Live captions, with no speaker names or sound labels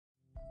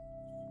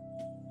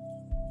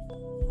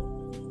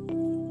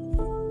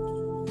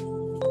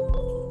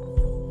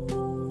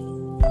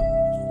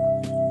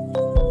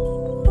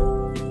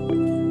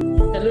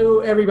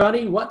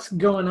everybody, what's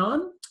going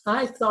on?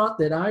 I thought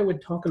that I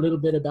would talk a little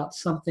bit about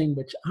something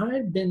which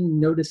I've been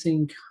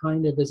noticing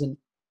kind of as an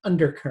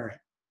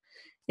undercurrent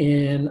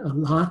in a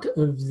lot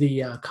of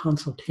the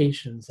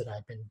consultations that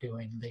I've been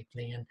doing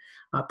lately, and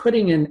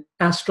putting an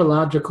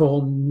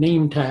astrological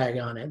name tag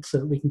on it so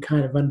that we can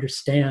kind of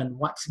understand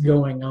what's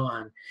going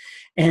on.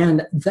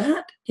 And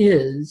that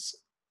is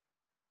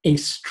a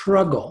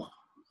struggle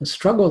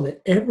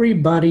that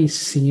everybody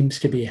seems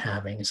to be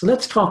having. So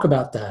let's talk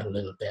about that a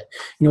little bit.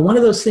 You know, one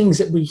of those things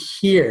that we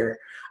hear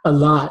a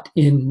lot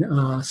in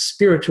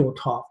spiritual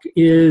talk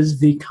is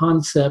the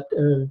concept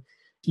of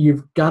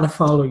you've got to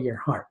follow your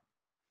heart.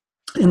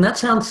 And that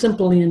sounds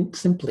simple enough.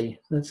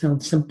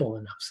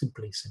 Simpleton,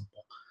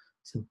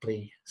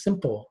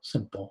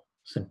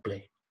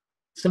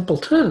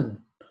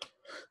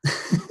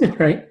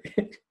 right?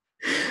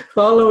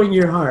 Following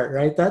your heart,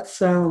 right? That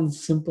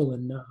sounds simple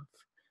enough.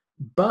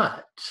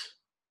 But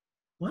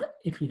what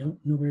if you don't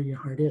know where your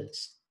heart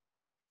is?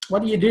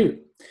 What do?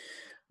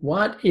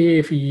 What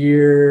if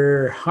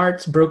your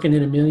heart's broken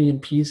in a million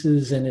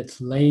pieces and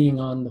it's laying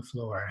on the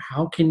floor?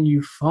 How can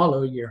you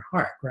follow your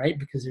heart, right?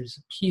 Because there's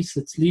a piece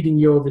that's leading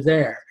you over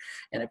there,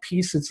 and a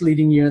piece that's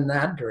leading you in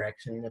that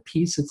direction, and a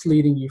piece that's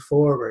leading you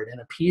forward,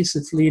 and a piece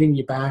that's leading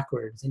you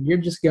backwards. And you're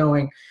just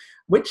going,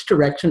 which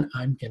direction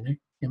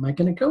am I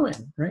gonna go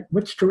in, right?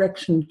 Which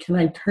direction can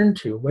I turn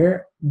to?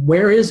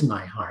 Where is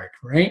my heart,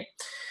 right?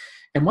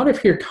 And what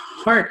if your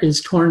heart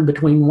is torn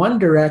between one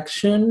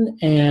direction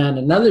and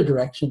another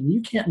direction?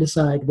 You can't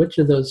decide which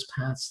of those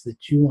paths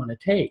that you want to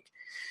take.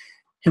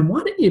 And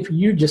what if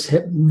you just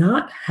have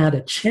not had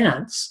a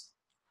chance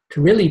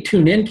to really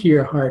tune into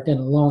your heart in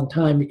a long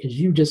time because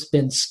you've just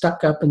been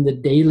stuck up in the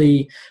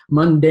daily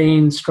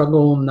mundane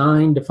struggle,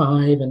 9 to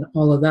 5 and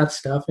all of that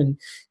stuff, and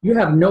you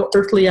have no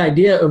earthly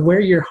idea of where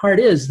your heart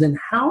is? Then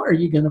how are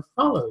you going to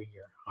follow your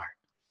heart?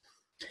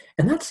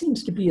 And that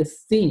seems to be a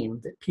theme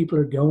that people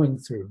are going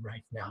through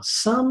right now.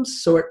 Some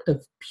sort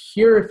of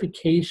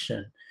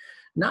purification,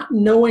 not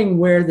knowing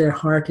where their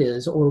heart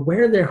is, or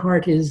where their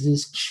heart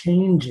is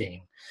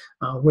changing.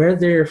 Where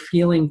they're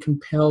feeling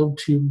compelled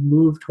to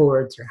move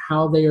towards, or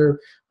how they're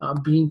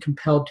being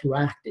compelled to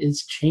act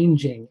is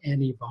changing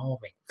and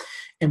evolving.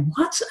 And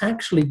what's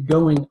actually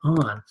going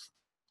on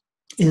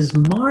is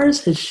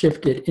Mars has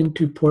shifted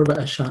into Purva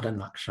Ashadha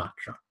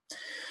Nakshatra,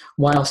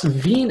 whilst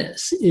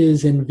Venus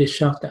is in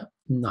Vishakha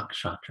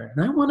Nakshatra.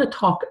 And I want to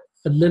talk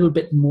a little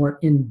bit more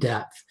in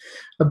depth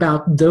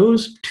about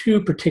those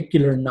two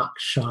particular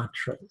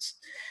nakshatras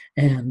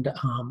and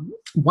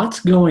what's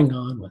going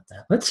on with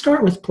that. Let's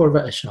start with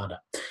Purva Ashadha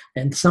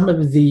and some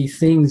of the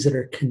things that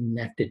are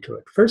connected to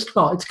it. First of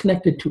all, it's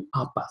connected to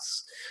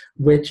Apas,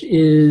 which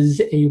is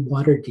a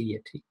water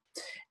deity.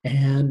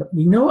 And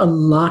we know a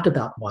lot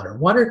about water.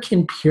 Water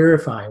can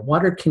purify,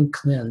 water can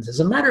cleanse.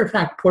 As a matter of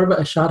fact, Purva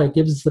Ashadha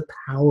gives the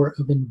power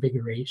of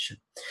invigoration.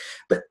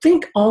 But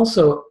think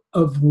also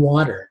of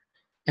water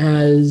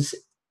as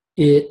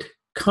it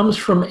comes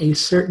from a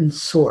certain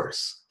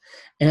source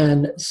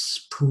and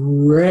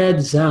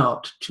spreads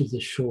out to the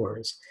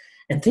shores.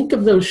 And think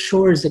of those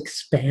shores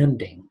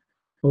expanding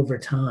over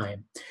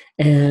time.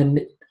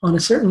 And on a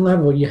certain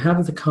level, you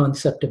have the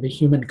concept of a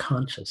human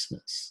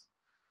consciousness.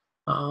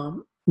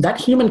 That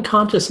human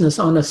consciousness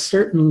on a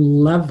certain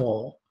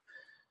level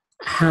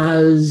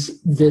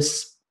has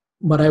this,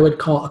 what I would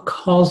call a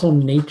causal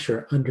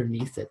nature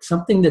underneath it,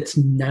 something that's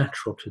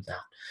natural to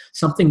that,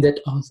 something that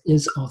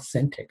is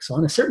authentic. So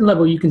on a certain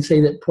level, you can say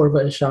that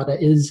Purva Ashadha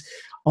is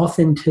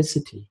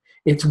authenticity.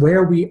 It's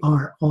where we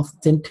are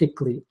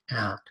authentically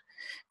at,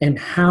 and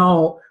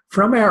how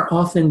from our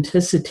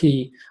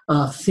authenticity,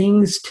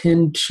 things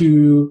tend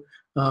to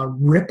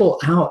ripple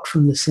out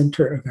from the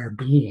center of our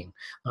being.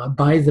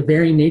 By the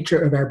very nature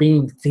of our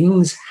being,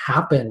 things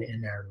happen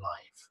in our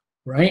life,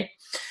 right?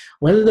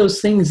 Whether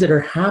those things that are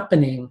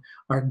happening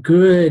are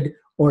good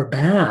or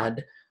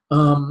bad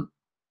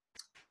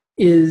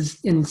is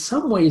in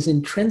some ways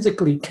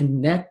intrinsically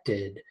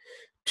connected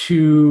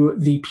to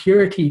the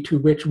purity to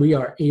which we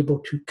are able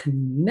to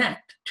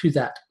connect to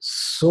that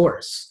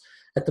source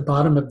at the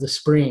bottom of the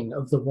spring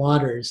of the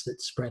waters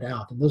that spread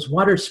out. And those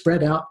waters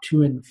spread out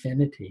to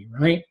infinity,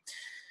 right?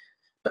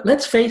 But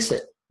let's face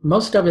it,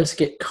 most of us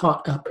get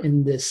caught up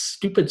in this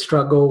stupid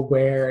struggle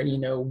where, you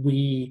know,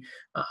 we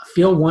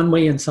feel one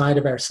way inside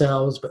of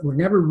ourselves, but we're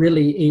never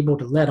really able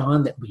to let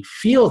on that we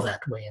feel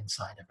that way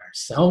inside of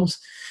ourselves.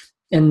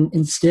 And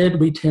instead,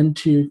 we tend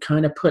to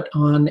kind of put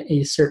on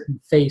a certain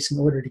face in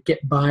order to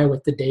get by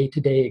with the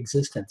day-to-day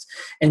existence.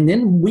 And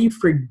then we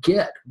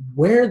forget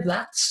where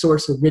that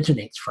source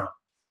originates from,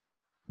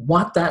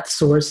 what that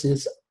source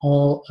is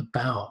all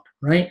about,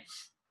 right?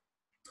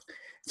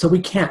 So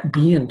we can't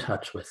be in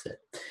touch with it.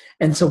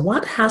 And so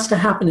what has to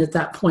happen at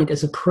that point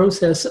is a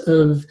process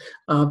of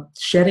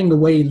shedding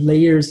away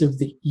layers of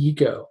the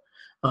ego,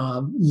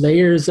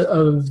 layers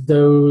of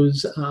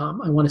those,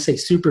 I want to say,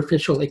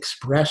 superficial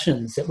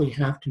expressions that we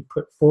have to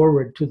put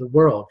forward to the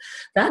world.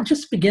 That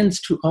just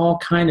begins to all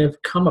kind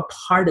of come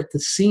apart at the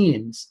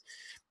seams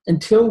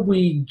until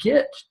we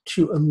get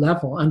to a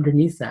level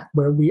underneath that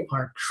where we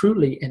are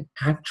truly and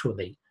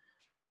actually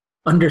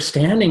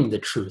understanding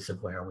the truth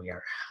of where we are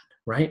at,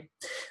 right?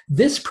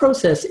 This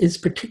process is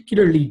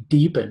particularly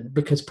deepened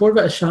because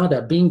Purva Ashadha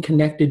being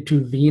connected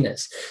to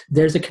Venus,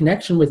 there's a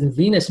connection with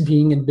Venus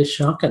being in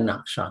Vishakha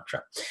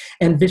Nakshatra.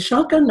 And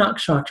Vishakha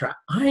Nakshatra,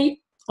 I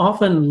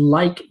often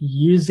like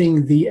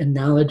using the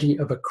analogy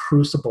of a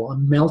crucible, a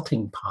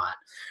melting pot,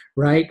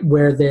 right?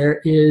 Where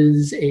there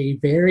is a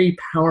very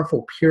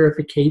powerful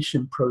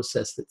purification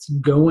process that's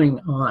going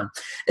on.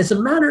 As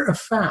a matter of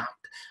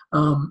fact,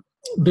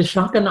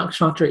 Vishakha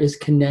Nakshatra is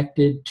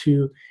connected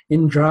to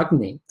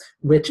Indragni,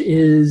 which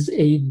is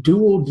a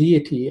dual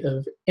deity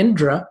of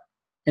Indra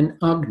and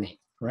Agni,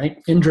 right?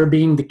 Indra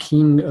being the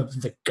king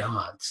of the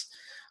gods.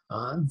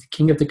 The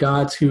king of the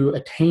gods who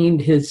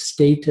attained his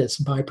status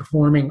by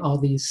performing all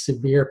these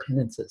severe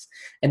penances.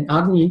 And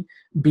Agni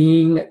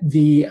being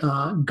the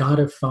god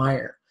of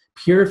fire,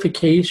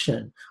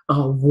 purification,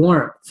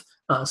 warmth,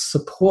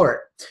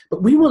 support.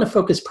 But we want to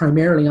focus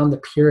primarily on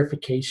the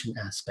purification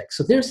aspect.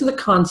 So there's the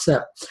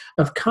concept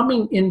of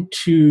coming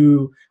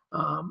into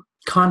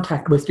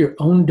contact with your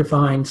own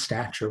divine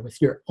stature,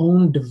 with your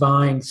own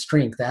divine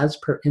strength, as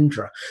per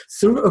Indra,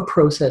 through a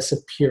process of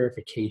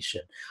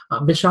purification.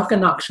 Vishakha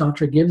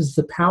Nakshatra gives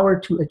the power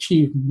to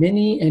achieve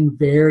many and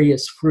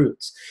various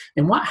fruits.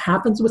 And what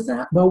happens with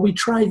that? Well, we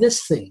try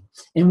this thing,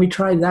 and we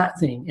try that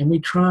thing, and we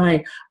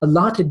try a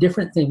lot of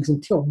different things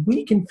until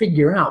we can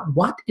figure out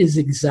what is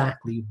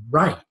exactly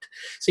right.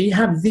 So you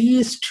have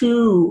these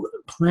two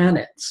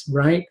planets,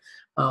 right?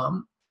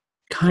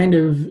 Kind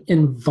of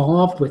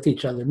involved with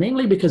each other,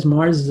 mainly because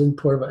Mars is in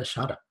Purva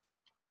Ashadha.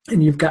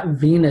 And you've got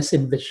Venus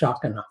in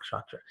Vishakha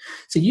Nakshatra.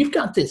 So you've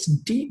got this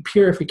deep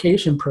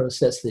purification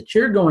process that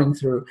you're going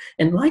through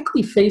and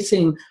likely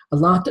facing a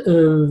lot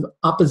of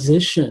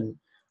opposition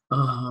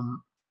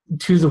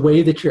to the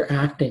way that you're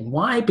acting.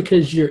 Why?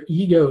 Because your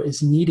ego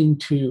is needing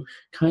to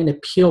kind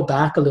of peel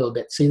back a little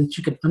bit so that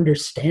you can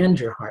understand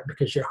your heart,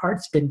 because your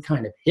heart's been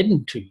kind of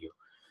hidden to you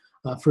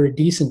for a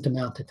decent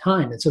amount of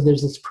time. And so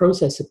there's this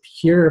process of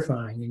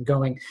purifying and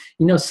going,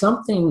 you know,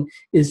 something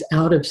is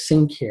out of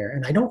sync here,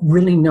 and I don't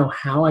really know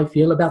how I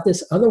feel about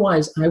this.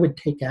 Otherwise, I would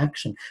take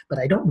action, but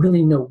I don't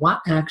really know what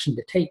action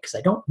to take because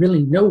I don't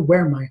really know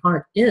where my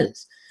heart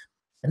is.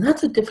 And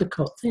that's a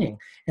difficult thing.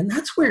 And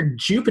that's where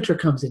Jupiter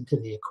comes into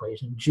the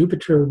equation.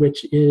 Jupiter,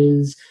 which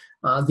is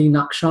the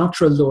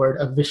nakshatra lord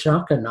of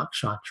Vishakha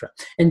Nakshatra.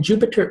 And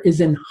Jupiter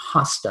is in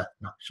Hasta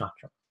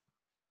Nakshatra.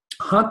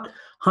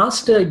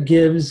 Hasta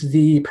gives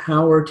the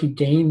power to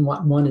gain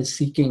what one is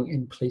seeking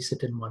and place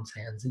it in one's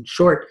hands. In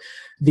short,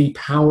 the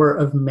power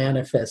of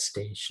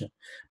manifestation.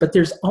 But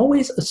there's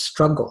always a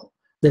struggle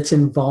that's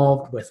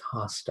involved with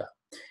Hasta.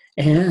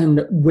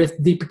 And with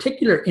the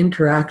particular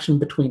interaction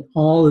between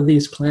all of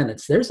these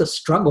planets, there's a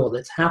struggle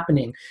that's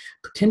happening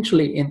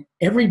potentially in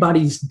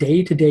everybody's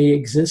day-to-day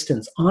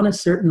existence on a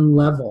certain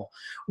level,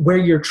 where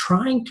you're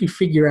trying to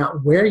figure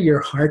out where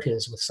your heart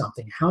is with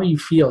something, how you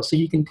feel, so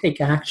you can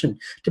take action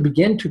to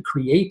begin to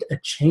create a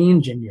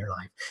change in your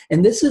life.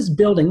 And this is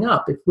building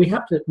up. If we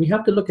have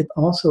to look at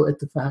also at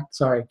the fact,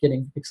 sorry,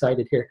 getting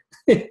excited here.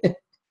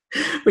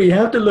 But you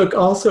have to look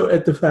also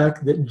at the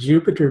fact that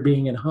Jupiter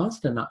being in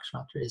Hasta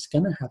Nakshatra is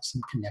going to have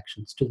some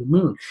connections to the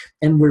moon.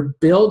 And we're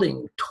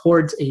building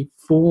towards a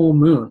full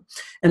moon.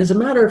 And as a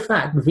matter of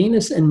fact,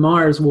 Venus and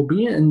Mars will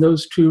be in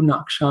those two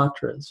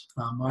nakshatras,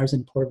 Mars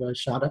in Purva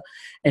Ashadha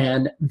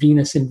and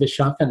Venus in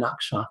Vishakha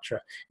Nakshatra,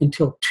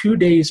 until 2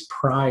 days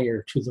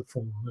prior to the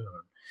full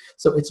moon.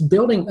 So it's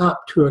building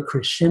up to a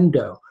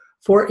crescendo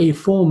for a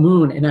full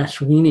moon in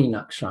Ashwini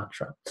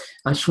Nakshatra.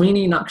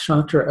 Ashwini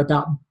Nakshatra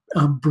about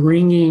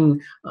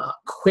bringing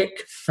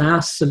quick,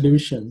 fast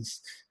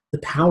solutions, the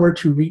power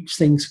to reach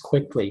things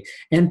quickly,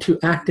 and to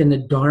act in a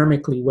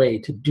dharmically way,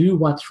 to do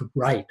what's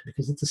right,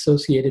 because it's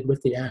associated with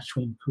the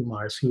Ashwin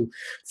Kumars, who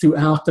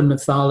throughout the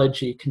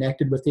mythology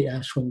connected with the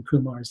Ashwin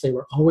Kumars, they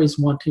were always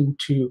wanting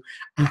to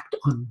act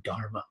on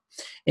dharma.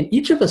 And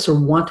each of us are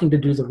wanting to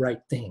do the right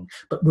thing,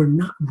 but we're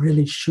not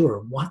really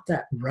sure what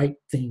that right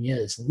thing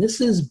is. And this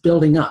is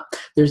building up.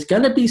 There's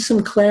going to be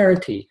some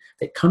clarity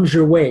that comes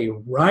your way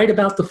right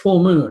about the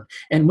full moon.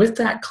 And with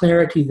that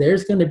clarity,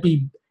 there's going to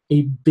be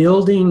a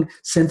building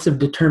sense of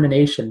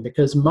determination,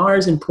 because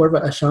Mars in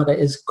Purva Ashadha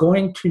is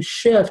going to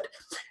shift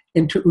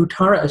into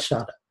Uttara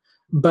Ashadha.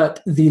 But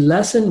the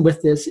lesson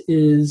with this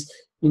is,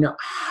 you know,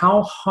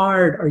 how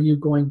hard are you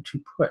going to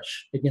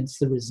push against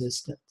the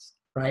resistance,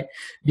 right?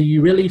 Do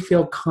you really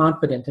feel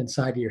confident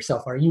inside of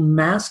yourself? Are you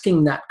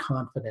masking that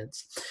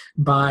confidence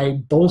by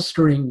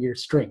bolstering your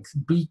strength?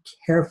 Be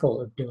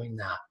careful of doing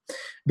that,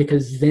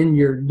 because then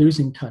you're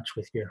losing touch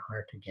with your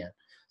heart again.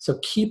 So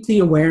keep the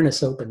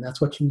awareness open. That's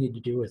what you need to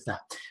do with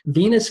that.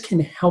 Venus can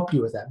help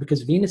you with that,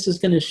 because Venus is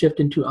going to shift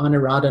into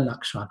Anuradha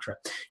Nakshatra,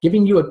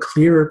 giving you a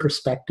clearer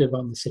perspective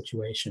on the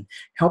situation,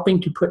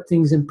 helping to put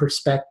things in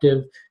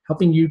perspective,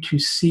 helping you to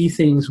see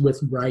things with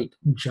right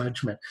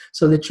judgment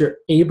so that you're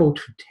able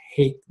to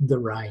take the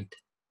right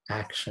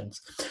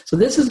actions. So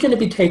this is going to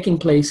be taking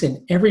place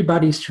in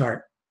everybody's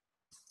chart.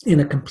 in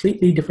a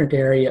completely different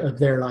area of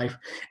their life.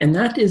 And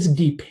that is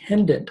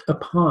dependent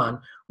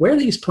upon where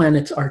these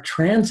planets are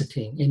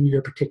transiting in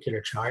your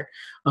particular chart,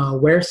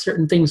 where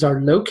certain things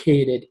are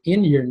located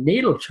in your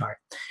natal chart.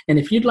 And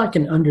if you'd like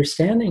an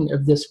understanding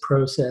of this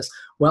process,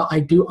 well,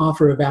 I do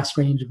offer a vast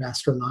range of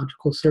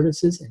astrological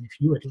services. And if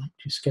you would like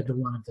to schedule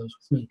one of those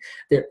with me,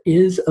 there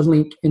is a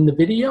link in the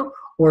video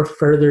or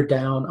further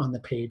down on the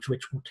page,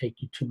 which will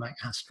take you to my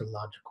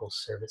astrological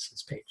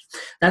services page.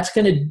 That's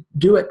going to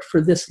do it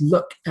for this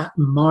look at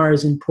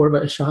Mars in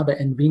Purva Ashadha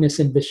and Venus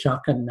in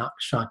Vishakha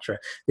Nakshatra.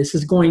 This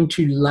is going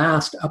to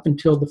last up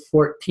until the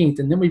 14th,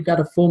 and then we've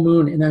got a full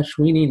moon in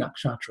Ashwini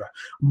Nakshatra.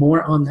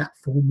 More on that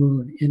full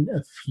moon in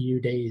a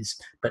few days.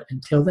 But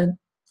until then,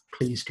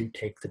 please do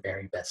take the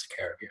very best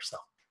care of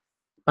yourself.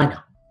 Bye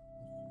now.